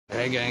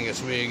Hey gang,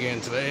 it's me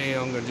again. Today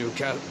I'm going to do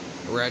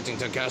reacting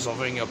to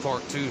Castlevania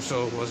Part 2,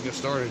 so let's get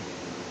started.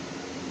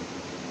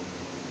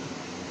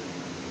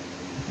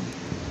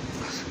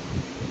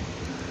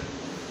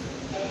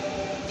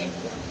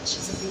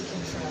 She's a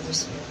beacon for other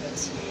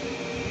spirits.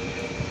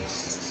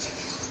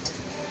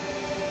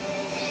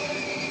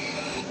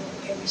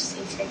 Ever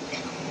since I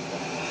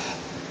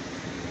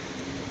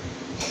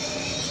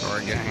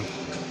Sorry gang.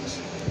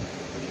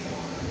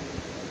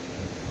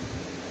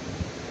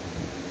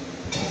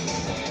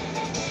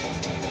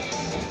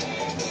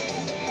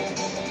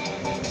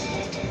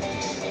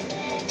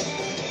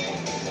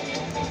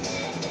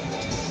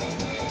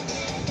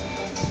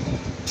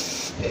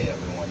 Hey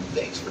everyone,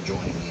 thanks for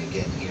joining me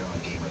again here on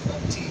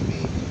GamerThumb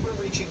TV. We're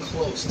reaching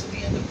close to the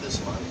end of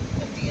this month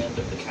and the end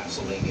of the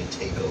Castlevania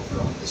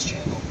takeover on this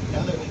channel.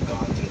 Now that we've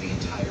gone through the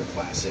entire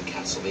classic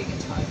Castlevania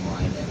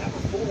timeline and have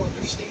a full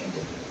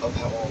understanding of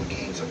how all the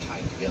games are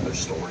tied together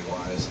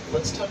story-wise,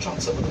 let's touch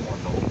on some of the more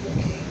notable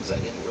games I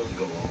didn't really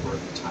go over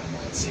in the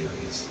timeline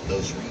series.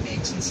 Those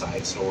remakes and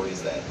side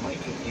stories that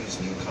might confuse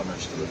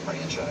newcomers to the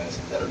franchise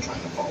that are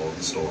trying to follow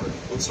the story.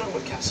 Let's start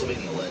with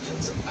Castlevania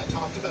Legends. I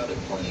talked about it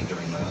plenty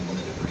during my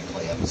Unlimited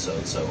Replay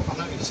episode, so I'm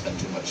not going to spend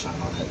too much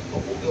time on it,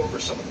 but we'll go over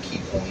some of the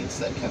key points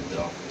that kept it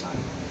off the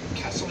timeline.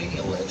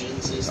 Castlevania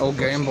Legends is Oh,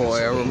 Game Boy,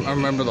 I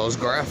remember those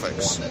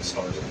graphics. One that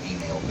stars a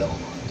female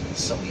Belmont,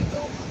 Sonia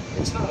Belmont.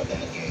 It's not a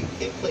bad game.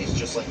 It plays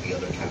just like the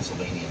other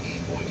Castlevania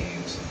Game Boy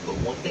games, but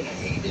one thing I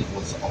hated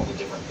was all the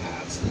different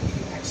paths that you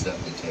can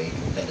accidentally take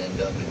that end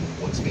up in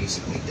what's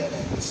basically dead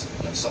ends.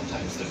 You know,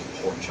 sometimes there's a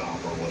pork chop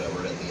or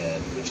whatever at the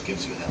end, which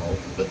gives you health,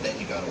 but then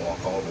you gotta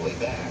walk all the way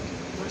back,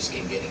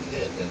 risking getting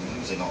hit and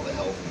losing all the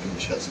health you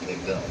just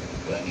picked up.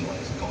 But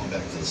anyways, going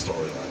back to the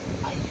storyline,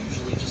 I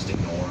usually just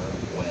ignore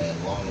when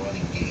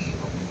long-running game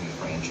or movie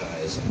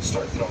franchise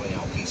start throwing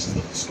out pieces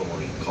of the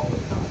story and call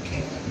it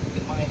non-canon.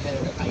 In my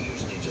head, I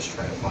usually just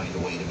try to find a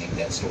way to make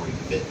that story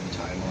fit in the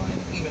timeline,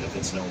 even if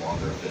it's no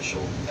longer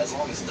official, as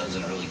long as it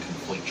doesn't really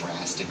conflict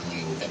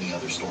drastically with any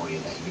other story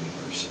in that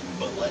universe.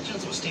 But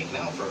Legends was taken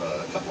out for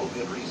a couple of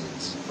good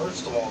reasons.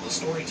 First of all, the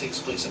story takes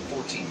place in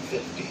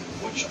 1450,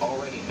 which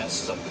already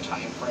messes up the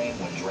time frame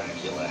when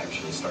Dracula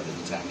actually started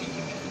attacking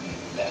humanity.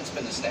 That's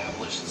been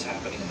established as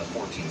happening in the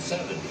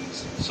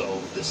 1470s,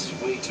 so this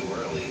is way too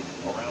early.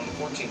 Around the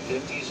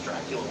 1450s,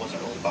 Dracula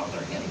wasn't really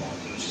bothering anyone.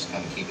 He was just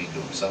kind of keeping to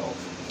himself.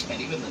 And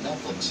even the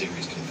Netflix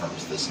series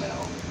confirms this now.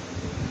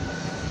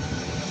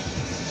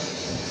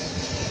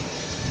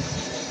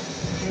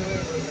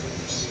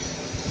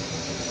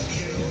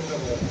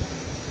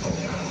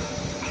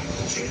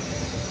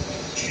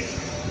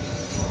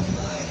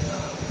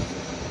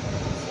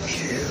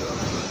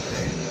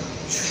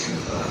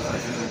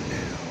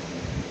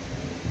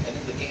 And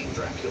in the game,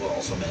 Dracula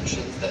also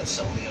mentions that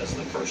Sonia is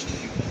the first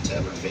human to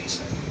ever face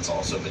him. It's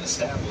also been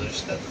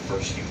established that the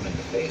first human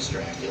to face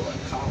Dracula in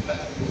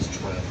combat was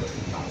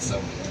Trevor, not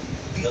Sonia.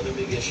 The other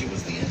big issue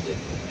was the ending.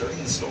 During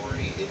the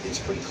story, it's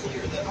pretty clear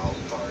that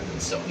Alucard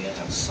and Sonia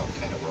have some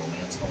kind of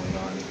romance going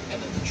on,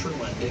 and in the true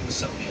ending,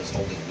 Sonia is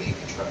holding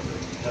baby Trevor,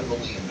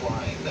 heavily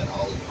implying that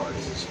Alucard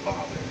is his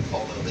father,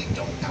 although they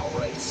don't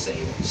outright say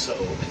it. So,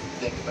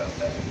 think about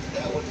that.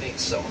 That would make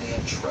Sonia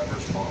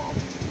Trevor's mom,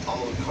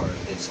 Alucard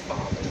his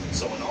father.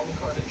 So when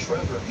Alucard and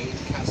Trevor meet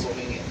in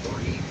Castlevania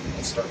 3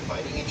 and start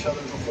fighting each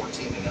other before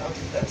teaming up,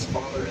 that's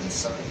father and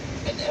son.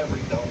 And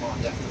every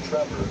Belmont after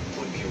Trevor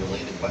would be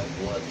related by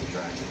blood to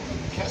Dracula.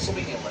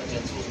 Castlevania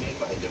Legends was made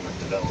by a different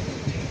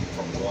development team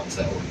from the ones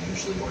that were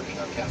usually working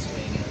on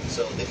Castlevania,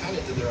 so they kind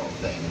of did their own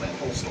thing, and that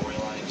whole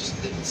storyline just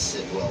didn't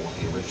sit well with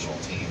the original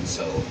team,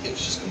 so it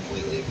was just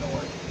completely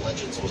ignored.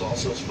 Legends was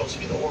also supposed to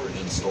be the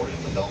origin story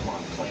of the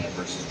Belmont clan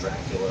versus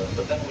Dracula,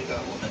 but then we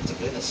got Lament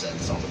of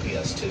Innocence on the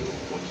PS2,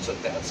 which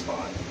took that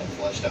spot and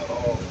fleshed out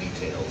all the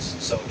details.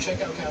 So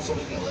check out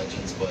Castlevania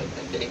Legends, but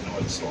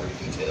ignore the story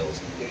details.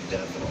 It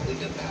definitely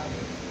didn't happen.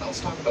 Now let's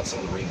talk about some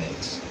of the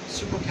remakes.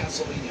 Super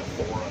Castlevania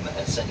 4 on the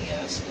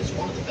SNES is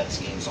one of the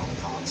best games on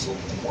the console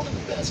and one of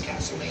the best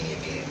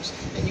Castlevania games,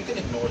 and you can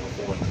ignore the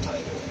 4 in the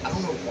title. I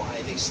don't know why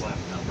they slap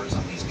numbers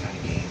on these kind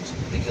of games,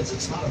 because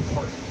it's not a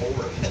part 4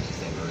 of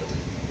anything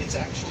really. It's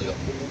actually a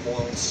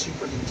full-blown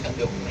Super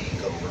Nintendo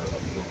makeover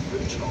of the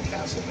original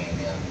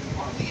Castlevania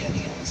on the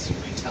NES,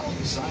 retelling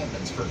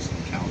Simon's first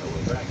encounter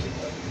with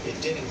Dracula. It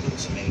did include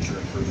some major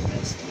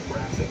improvements, the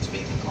graphics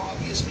being an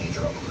obvious major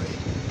upgrade.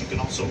 You can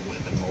also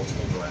whip in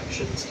multiple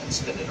directions and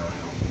spin it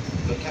around.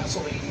 But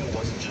Castlevania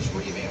wasn't just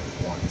revamped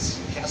once.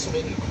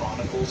 Castlevania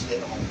Chronicles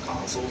hit home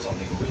consoles on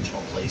the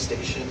original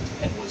PlayStation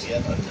and was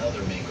yet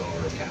another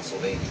makeover of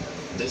Castlevania.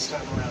 This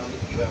time around,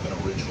 you have an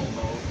original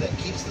mode that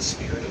keeps the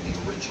spirit of the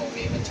original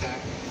game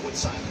intact with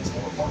Simon's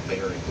more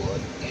barbaric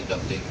look and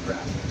updated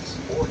graphics.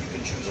 Or you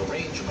can choose a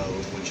range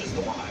mode, which is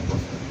the one I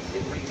prefer.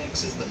 It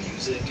remixes the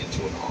music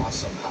into an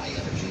awesome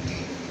high-energy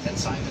beat, and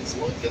Simon's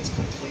look gets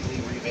completely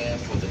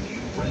revamped with a new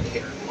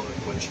red-haired look,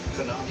 which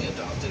Konami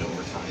adopted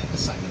over time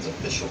as Simon's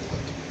official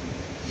look.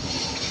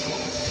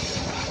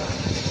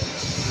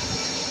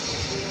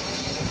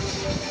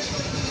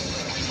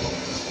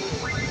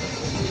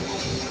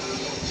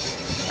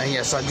 And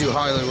yes, I do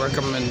highly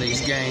recommend these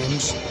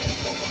games.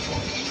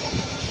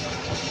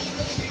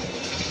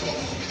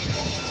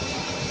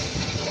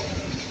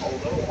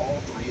 Although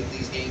all three of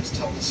these games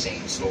tell the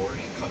same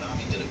story,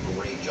 Konami did a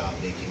great job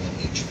making them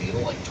each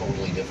feel like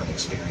totally different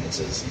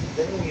experiences.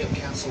 Then we have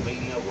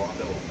Castlevania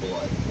Rondo of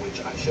Blood, which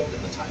I showed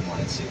in the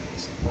Timeline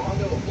series.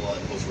 Rondo of Blood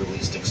was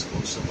released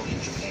exclusively in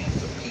Japan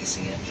for the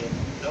PC Engine,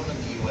 known in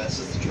the US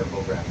as the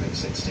TurboGrafx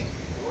 16.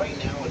 Right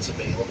now it's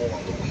available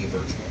on the Wii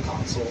Virtual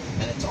Console,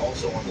 and it's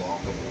also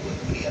unlockable with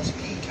the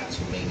PSP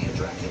Castlevania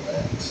Dracula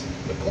X.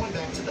 But going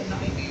back to the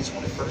 90s,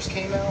 when it first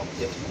came out,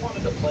 if you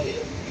wanted to play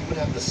it, you would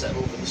have to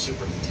settle for the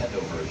Super Nintendo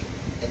version.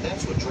 And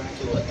that's what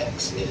Dracula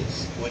X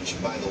is,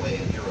 which, by the way,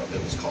 in Europe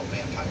it was called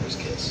Vampire's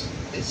Kiss.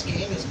 This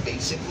game is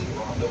basically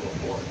Rondo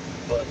of Blood,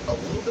 but a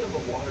little bit of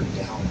a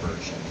watered-down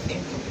version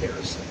in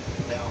comparison.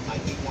 Now, I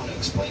do want to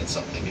explain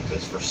something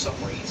because for some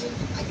reason,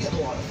 I get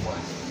a lot of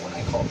flack when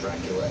I call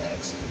Dracula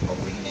X a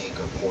remake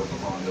or port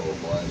of Rondo of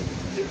Blood.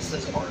 There's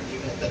this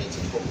argument that it's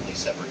a totally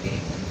separate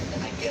game,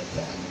 and I get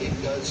that. It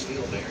does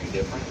feel very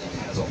different and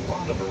has a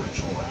lot of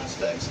original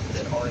aspects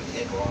that aren't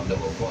in Rondo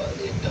of Blood.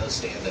 It does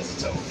stand as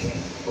its own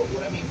game. But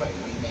what I mean by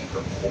remake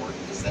or port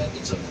is that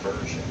it's a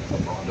version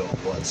of Rondo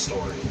of Blood's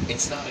story.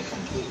 It's not a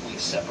completely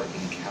separate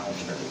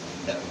encounter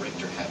that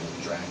Richter had with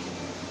Dracula.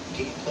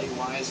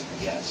 Gameplay-wise,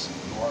 yes,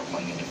 you are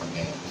playing a different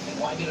game. And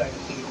why did I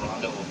include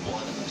Rondo of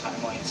Blood in the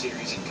Timeline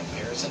series in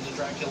comparison to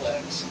Dracula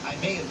X? I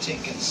may have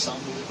taken some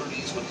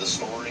liberties with the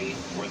story,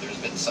 where there's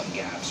been some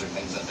gaps or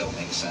things that don't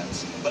make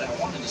sense, but I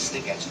wanted to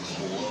stick as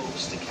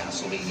close to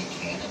Castlevania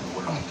canon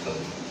where I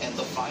could. And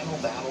the final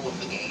battle of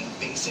the game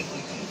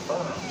basically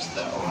confirms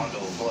that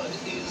Rondo of Blood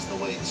is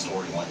the way the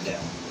story went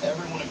down.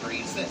 Everyone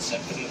agrees that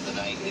Symphony of the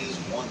Night is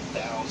 1000%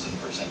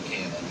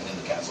 canon in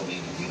the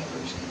Castlevania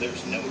universe.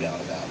 There's no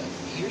doubt about it.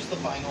 Here's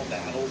the final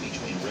battle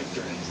between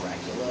Richter and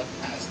Dracula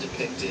as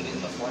depicted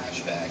in the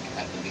flashback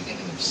at the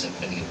beginning of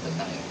Symphony of the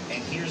Night.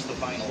 And here's the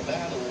final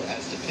battle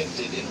as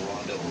depicted in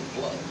Rondo of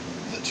Blood.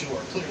 The two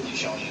are clearly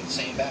showing you the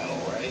same battle,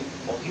 right?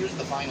 Well, here's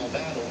the final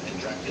battle in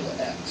Dracula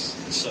X.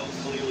 So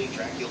clearly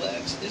Dracula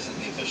X isn't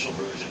the official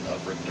version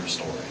of Richter's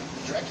story.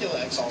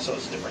 Dracula X also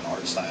has a different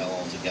art style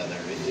altogether.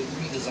 It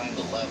redesigned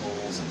the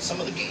levels, and some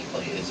of the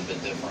gameplay is a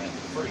bit different.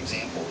 For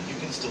example, you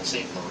can still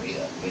save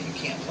Maria, but you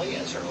can't play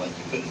as her like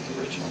you could in the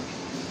original.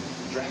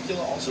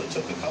 Dracula also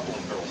took a couple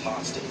of girls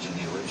hostage in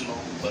the original,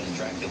 but in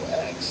Dracula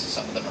X,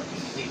 some of them are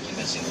completely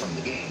missing from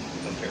the game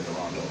compared to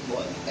Rondo of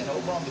Blood. And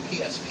over on the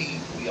PSP,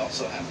 we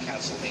also have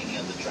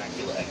Castlevania The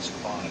Dracula X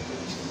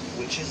Chronicles,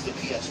 which is the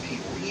PSP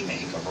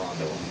remake of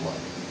Rondo of Blood.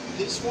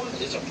 This one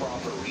is a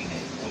proper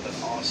remake with an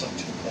awesome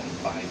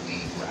 2.5D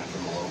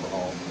graphical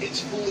overhaul.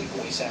 It's fully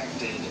voice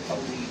acted, a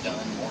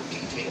redone, more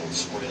detailed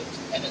script,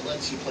 and it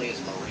lets you play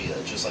as Maria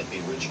just like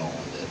the original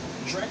one did.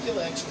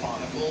 Dracula X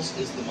Chronicles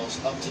is the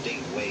most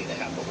up-to-date way to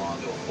have the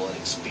Rondo of Blood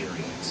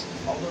experience,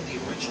 although the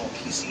original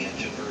PC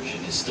Engine version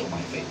is still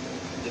my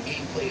favorite. The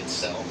gameplay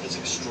itself is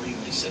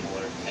extremely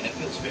similar, and it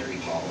feels very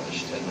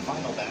polished, and the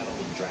final battle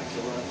with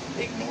Dracula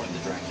ignored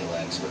the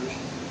Dracula X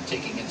version,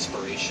 taking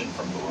inspiration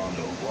from the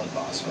Rondo of Blood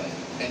boss fight.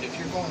 And if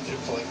you're going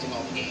through collecting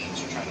all the games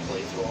or trying to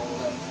play through all of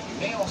them, you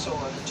may also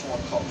run into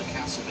one called the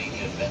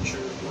Castlevania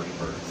Adventure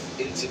Rebirth.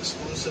 It's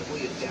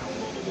exclusively a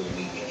downloadable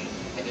Wii game,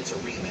 and it's a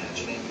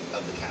reimagining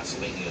of the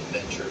Castlevania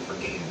Adventure for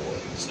Game Boy,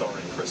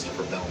 starring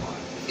Christopher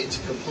Belmont. It's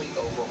a complete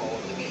overhaul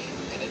of the game,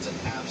 and it's an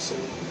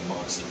absolute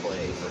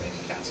must-play for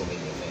any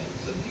Castlevania fan.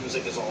 The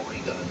music is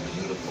already done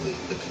beautifully,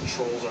 the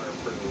controls are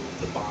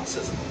improved, the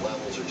bosses and the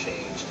levels are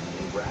changed,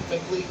 and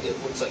graphically, it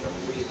looks like a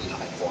really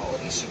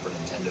high-quality Super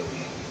Nintendo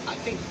game. I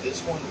think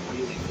this one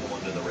really flew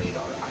under the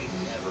radar. I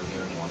never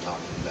hear anyone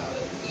talking about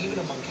it, even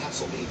among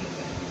Castlevania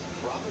fans.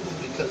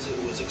 Probably because it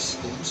was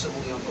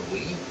exclusively on the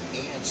Wii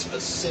and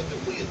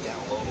specifically a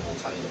downloadable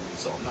title,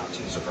 so I'm not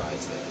too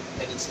surprised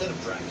there. And instead of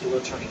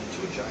Dracula turning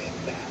into a giant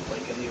bat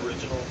like in the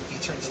original, he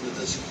turns into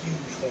this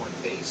huge horned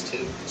face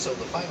too, so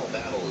the final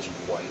battle is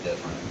quite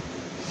different.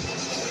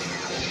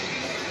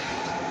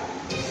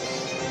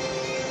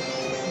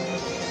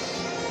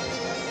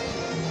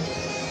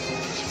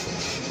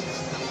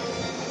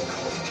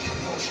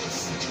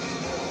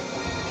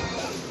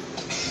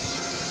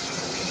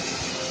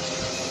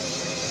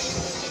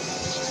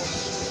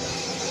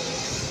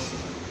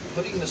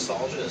 Putting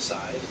nostalgia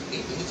aside,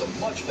 it is a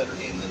much better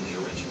game than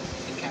the original.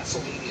 And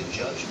Castlevania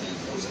Judgment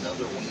was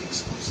another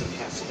Wii-exclusive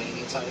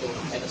Castlevania title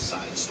and a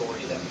side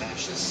story that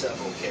matches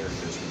several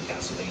characters from the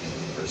Castlevania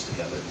universe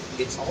together.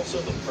 It's also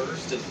the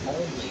first and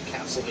only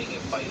Castlevania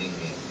fighting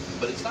game,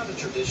 but it's not a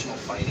traditional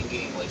fighting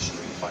game like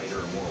Street Fighter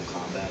or Mortal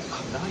Kombat.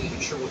 I'm not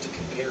even sure what to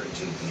compare it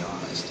to be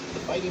honest.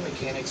 The fighting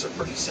mechanics are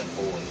pretty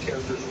simple, and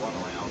characters run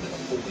around in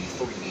a fully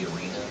 3D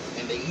arena,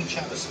 and they each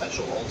have a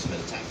special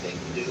ultimate attack they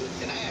can do.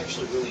 And I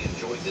actually really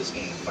enjoyed this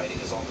game, fighting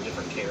as all the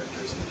different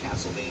characters in the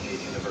Castlevania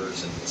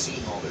universe and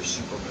seeing all their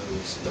super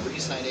moves. The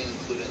reason I didn't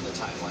include it in the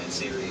Timeline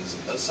series,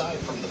 aside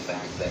from the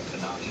fact that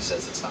Konami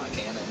says it's not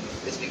canon,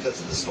 is because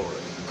of the story.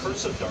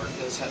 Curse of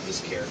Darkness had this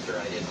character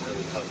I didn't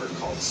really cover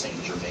called Saint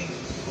Germain,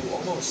 who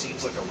almost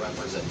seems like a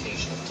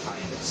representation of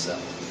time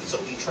itself. So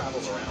he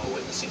travels around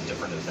witnessing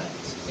different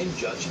events. In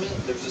Judgment,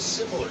 there's a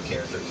similar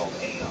character called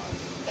Aeon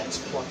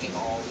that's plucking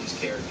all these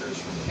characters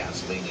from the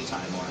Castlevania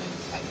timeline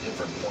at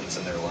different points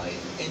in their life.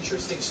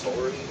 Interesting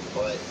story,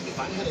 but if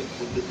I had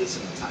included this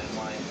in the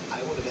timeline,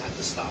 I would have had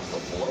to stop the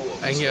flow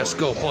of the And yes,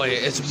 story. go play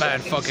it. It's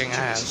bad fucking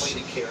ass.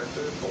 Explain a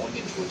character going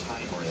into a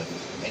time rift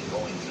and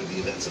going through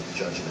the events of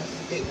Judgment.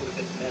 It would have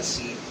been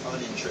messy,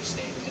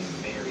 uninteresting, and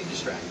very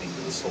distracting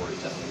to the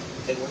storytelling.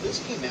 And when this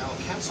came out,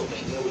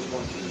 Castlevania was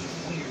going through this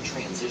weird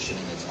transition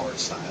in its art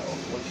style.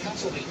 When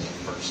Castlevania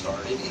first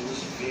started, it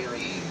was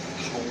very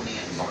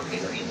Conan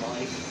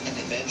barbarian-like, and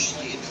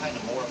eventually it kind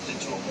of morphed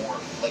into a more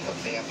like a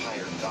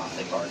vampire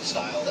gothic art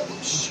style that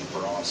looked super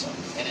awesome.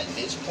 And at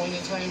this point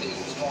in time, it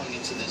was going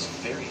into this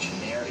very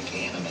generic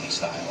anime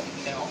style.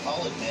 Now,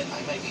 I'll admit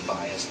I might be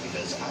biased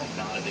because I'm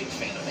not a big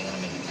fan of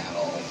anime at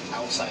all,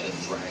 outside of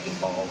Dragon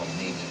Ball and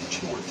maybe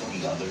 2 or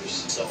 3 others.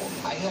 So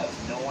I have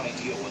no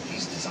idea what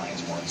these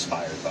designs were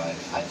inspired by.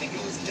 I think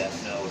it was Death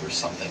Note or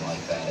something like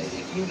that.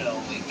 If you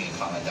know, leave me a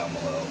comment down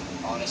below.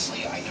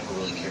 Honestly, I never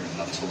really cared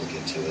enough to look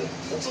into it.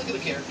 Let's look at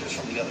the characters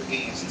from the other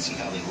games and see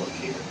how they look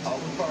here.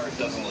 Alucard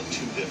doesn't look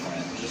too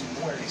different, just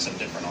wearing some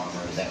different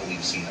armor that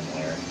we've seen him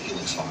wear. He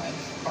looks fine.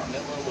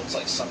 Carmilla looks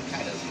like some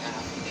kind of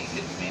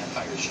half-naked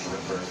vampire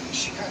stripper.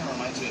 She kind of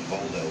reminds me of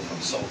Boldo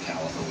from Soul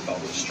Calibur with all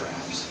those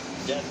straps.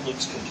 Death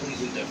looks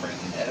completely different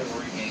in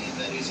every game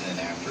that he's in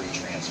after he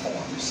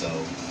transforms, so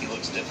he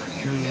looks different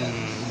here again.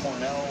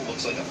 Cornell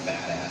looks like a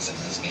badass in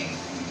this game.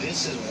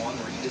 This is one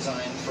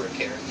redesign for a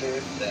character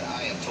that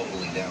I am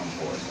totally down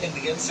for. In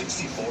the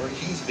N64,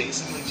 he's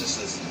basically just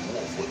this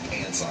wolf with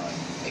pants on.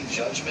 In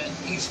Judgment,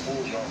 he's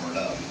fully armored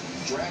up.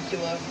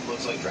 Dracula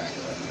looks like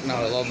Dracula. No,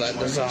 I love that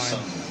design.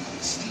 Some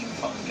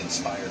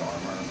steampunk-inspired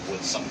armor with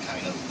some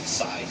kind of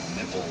side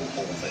nipple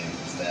hole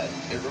things that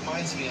it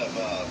reminds me of,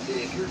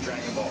 if you're a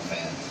Dragon Ball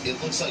fan, it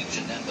looks like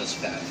Janemba's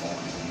fat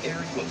form.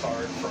 Eric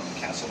Lucard from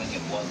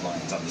Castlevania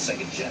Bloodlines on the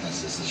Sega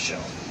Genesis is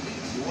shown.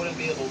 You wouldn't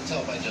be able to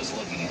tell by just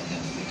looking at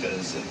him,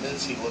 because in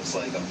this he looks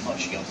like a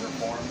much younger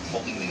form,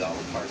 holding the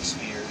Alucard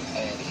spear,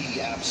 and he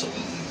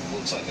absolutely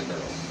looks like a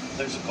girl.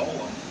 There's a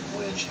golem,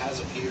 which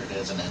has appeared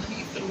as an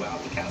enemy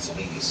throughout the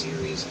Castlevania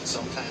series.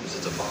 Sometimes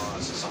it's a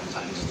boss,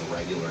 sometimes it's a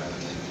regular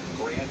enemy.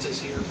 Grant is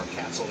here from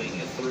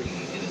Castlevania 3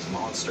 in his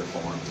monster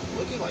form,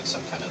 looking like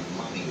some kind of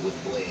mummy with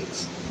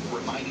blades,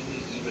 reminding me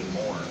even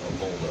more of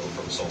Boldo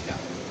from Soul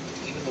Calibur.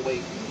 Even the way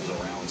he moves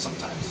around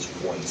sometimes is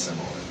quite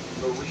similar.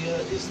 Maria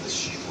is the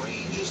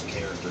strangest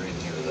character in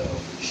here, though.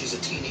 She's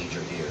a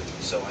teenager here,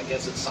 so I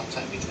guess it's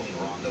sometime between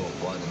Rondo of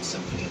Blood and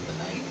Symphony of the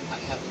Night. I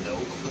have no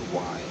clue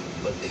why,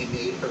 but they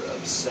made her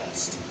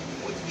obsessed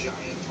with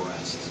giant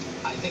breasts.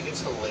 I think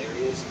it's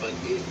hilarious, but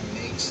it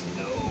makes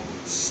no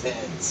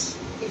sense.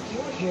 If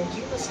you're here,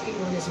 you must be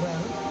one as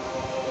well.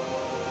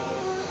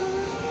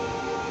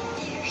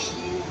 They're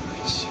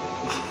huge.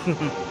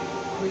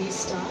 Will you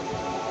stop?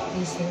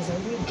 These things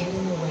only get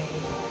in the way.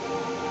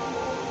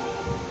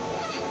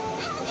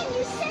 How can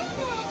you say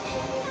that?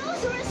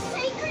 Those are a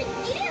sacred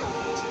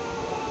gift.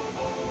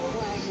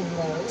 Why,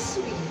 hello,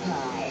 sweetie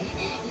pie.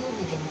 You'll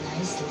make a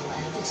nice little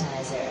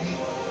appetizer.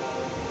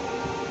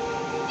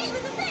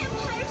 Even the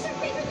vampires are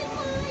bigger than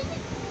mine.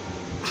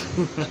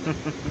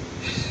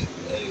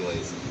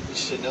 Anyways,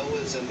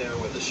 Shanoa's in there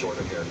with a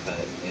shorter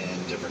haircut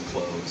and different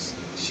clothes.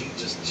 She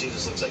just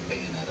looks like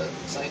Bayonetta.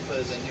 Sypha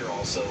is in here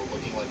also,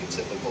 looking like a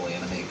typical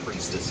anime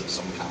priestess of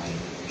some kind.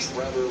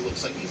 Trevor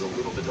looks like he's a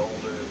little bit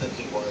older than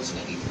he was in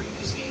any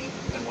previous game.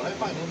 And what I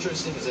find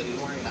interesting is that he's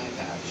wearing an eye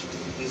patch.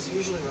 He's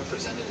usually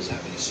represented as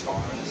having a scar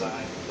on his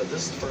eye, but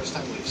this is the first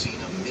time we've seen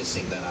him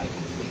missing that eye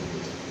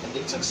completely. And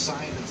they took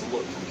Simon's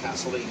look from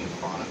Castlevania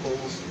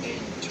Chronicles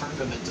and turned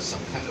him into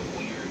some kind of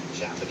weird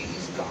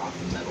Japanese goth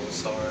metal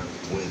star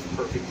with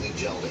perfectly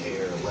gelled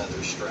hair,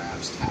 leather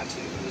straps,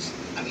 tattoos.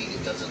 I mean,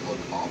 it doesn't look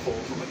awful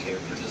from a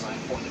character design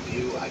point of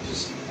view. I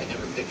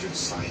never pictured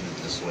Simon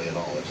this way at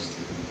all. It just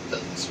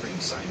doesn't scream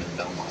Simon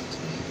Belmont to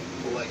me.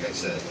 Well, like I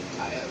said,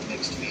 I have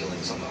mixed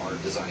feelings on the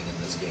art design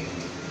in this game.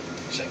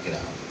 Check it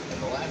out.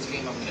 And the last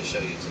game I'm going to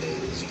show you today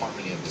is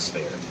Harmony of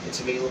Despair.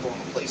 It's available on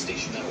the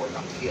PlayStation Network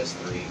on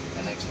PS3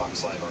 and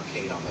Xbox Live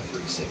Arcade on the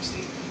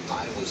 360.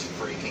 I was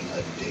freaking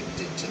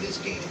addicted to this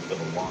game for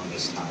the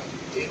longest time.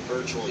 It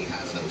virtually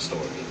has no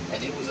story,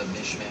 and it was a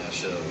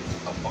mishmash of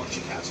a bunch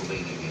of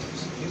Castlevania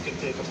games. You can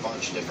pick a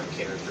bunch of different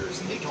characters,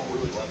 and they don't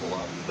really level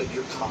up, but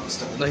you're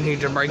constantly... They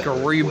need to make a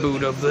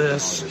reboot of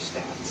this.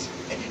 Stats,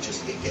 and it just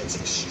it gets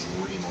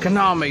extremely...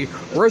 Konami,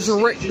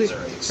 resurrect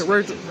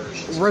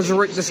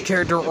this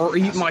character or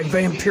eat my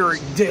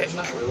vampiric dick. There's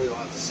not really a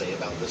lot to say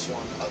about this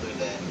one other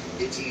than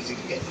it's easy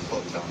to get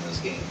hooked on this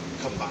game.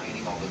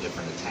 Combining all the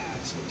different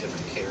attacks with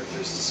different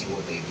characters to see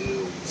what they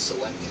do,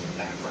 selecting the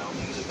background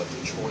music of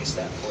the choice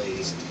that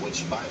plays,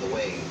 which, by the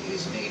way,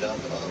 is made up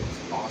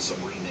of awesome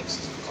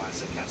remixes of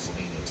classic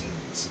Castlevania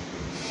tunes.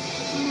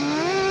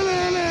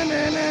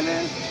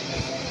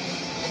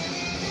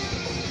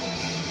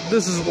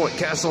 This is what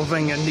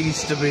Castlevania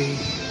needs to be.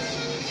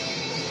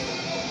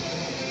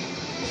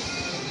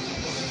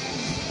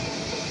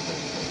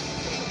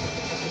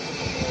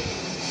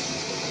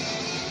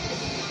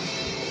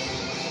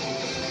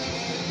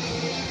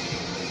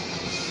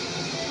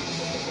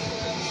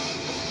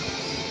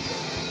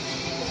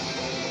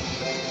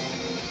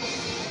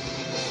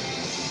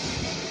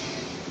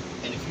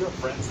 And if you have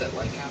friends that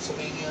like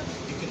Castlevania,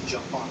 you can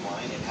jump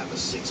online and have a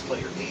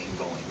 6-player game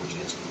going, which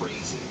gets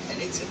crazy.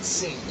 And it's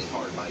insanely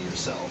hard by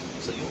yourself,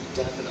 so you'll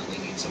definitely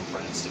need some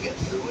friends to get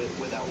through it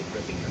without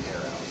ripping your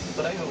hair out.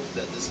 But I hope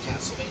that this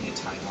Castlevania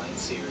Timeline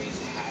series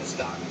has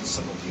gotten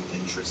some of you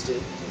interested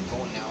in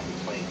going out and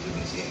playing through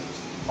these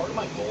games. Part of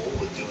my goal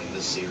with doing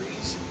this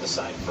series,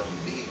 aside from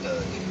being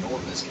an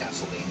enormous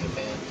Castlevania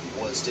fan,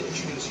 was to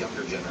introduce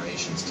younger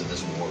generations to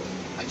this world.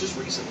 I just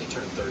recently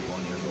turned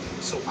 31 years old,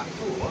 so I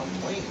grew up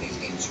playing these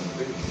games from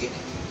the very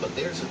beginning. But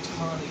there's a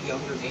ton of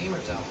younger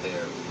gamers out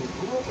there who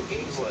grew up with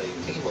games like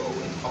Halo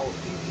and Call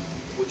of Duty,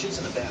 which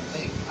isn't a bad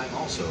thing. I'm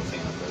also a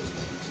fan of those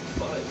things.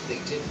 But they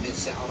did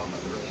miss out on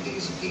the early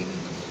days of gaming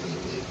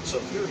completely.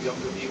 So if you're a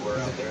younger viewer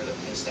out there that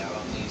missed out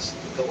on these,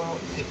 go out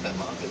and pick them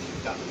up if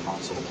you've got the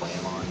console to play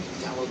them on.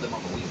 Download them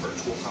on the Wii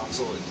Virtual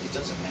Console. It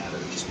doesn't matter.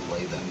 Just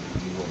play them.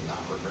 You will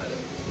not regret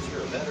it. If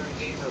you're a veteran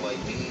gamer like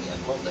me and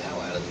love the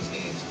hell out of these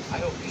games, I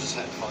hope you just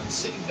had fun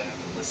sitting back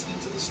and listening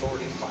to the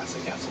story of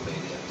classic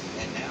Castlevania.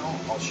 And now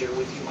I'll share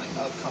with you my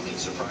upcoming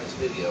surprise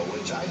video,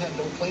 which I had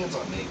no plans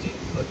on making,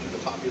 but due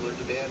to popular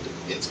demand,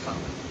 it's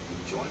coming.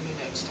 Join me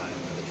next time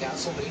for the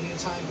Castlevania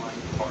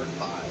Timeline Part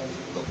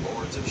 5, The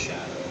Lords of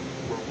Shadow,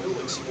 where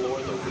we'll explore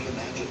the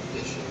reimagined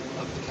vision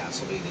of the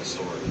Castlevania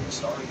story,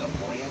 starring a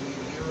brand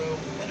new hero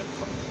and a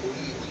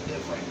completely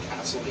different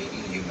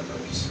Castlevania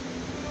universe.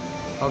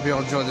 Hope you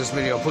all enjoyed this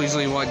video. Please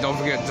leave a like. Don't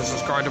forget to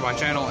subscribe to my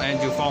channel and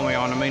do follow me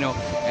on Amino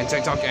and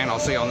TikTok. And I'll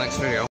see you on the next video.